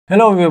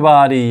Hello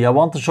everybody, I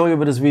want to show you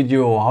with this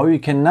video how you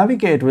can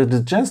navigate with the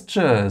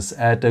gestures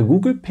at the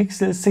Google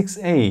Pixel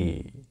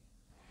 6a.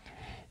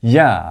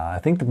 Yeah, I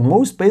think the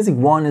most basic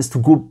one is to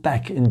go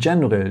back in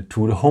general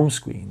to the home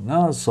screen.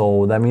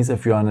 So that means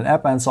if you're on an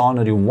app and so on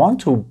and you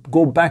want to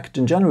go back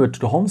in general to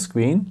the home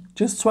screen,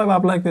 just swipe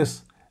up like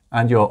this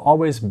and you're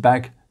always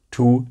back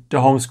to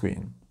the home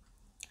screen.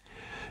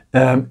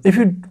 If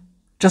you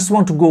just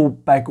want to go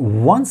back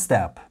one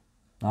step,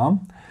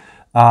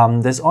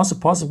 there's also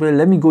possible,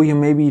 let me go here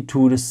maybe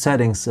to the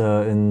settings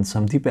in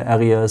some deeper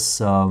areas.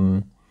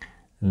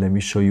 Let me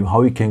show you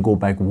how you can go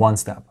back one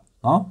step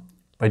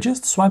by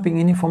just swiping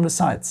in from the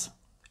sides.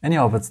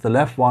 Anyhow, if it's the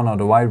left one or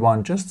the right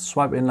one, just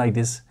swipe in like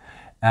this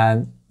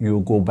and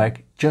you go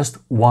back just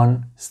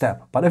one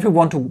step. But if you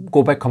want to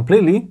go back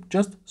completely,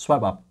 just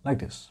swipe up like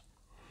this.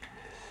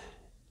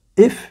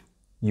 If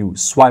you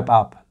swipe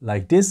up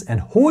like this and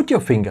hold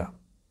your finger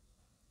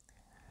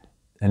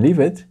and leave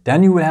it,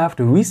 then you will have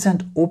the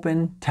recent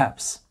open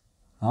tabs.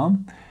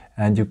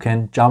 And you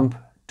can jump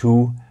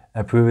to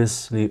a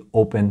previously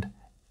opened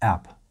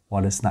app,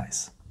 what is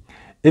nice.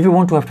 If you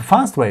want to have the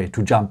fast way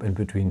to jump in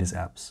between these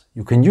apps,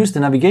 you can use the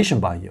navigation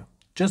bar here.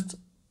 Just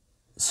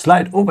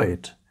slide over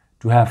it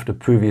to have the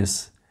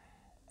previous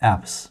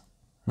apps.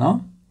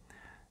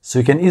 So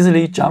you can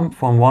easily jump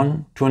from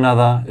one to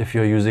another if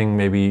you're using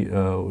maybe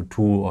 2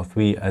 or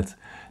 3 at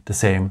the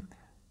same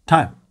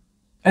time.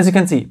 As you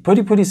can see,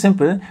 pretty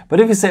simple. But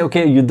if you say,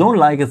 okay, you don't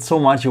like it so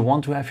much, you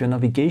want to have your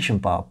navigation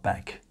bar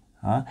back.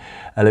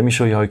 Let me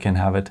show you how you can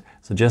have it.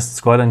 So just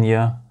scroll down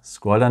here,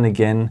 scroll down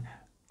again,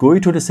 go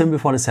to the symbol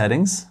for the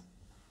settings.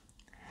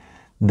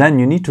 Then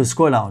you need to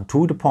scroll down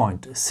to the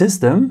point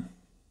System.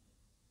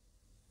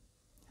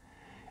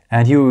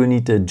 And here we will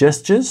need the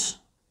gestures.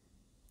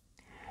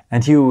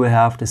 And here we will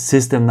have the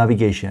system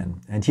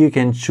navigation. And here you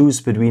can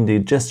choose between the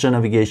gesture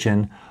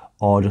navigation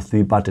or the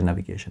 3-button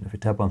navigation. If you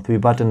tap on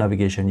 3-button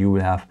navigation, you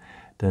will have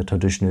the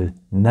traditional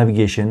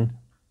navigation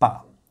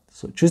bar.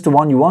 So choose the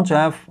one you want to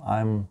have.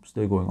 I'm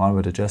still going on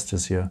with the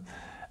gestures here.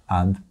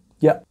 And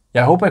yeah,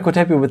 I hope I could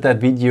help you with that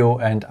video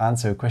and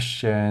answer a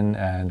question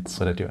and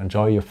so that you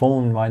enjoy your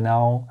phone right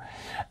now.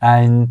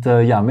 And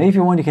yeah, maybe if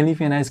you want, you can leave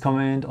me a nice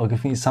comment or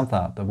give me some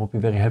thumbs up. That would be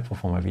very helpful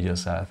for my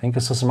videos. Thank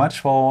you so much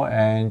for,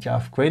 and yeah,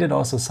 I've created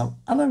also some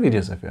other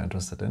videos if you're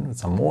interested in, with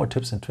some more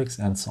tips and tricks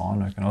and so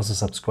on. You can also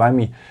subscribe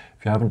me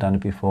if you haven't done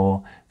it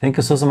before. Thank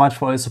you so much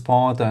for your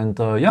support, and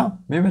yeah,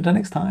 maybe until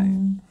next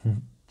time.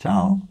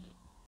 Ciao.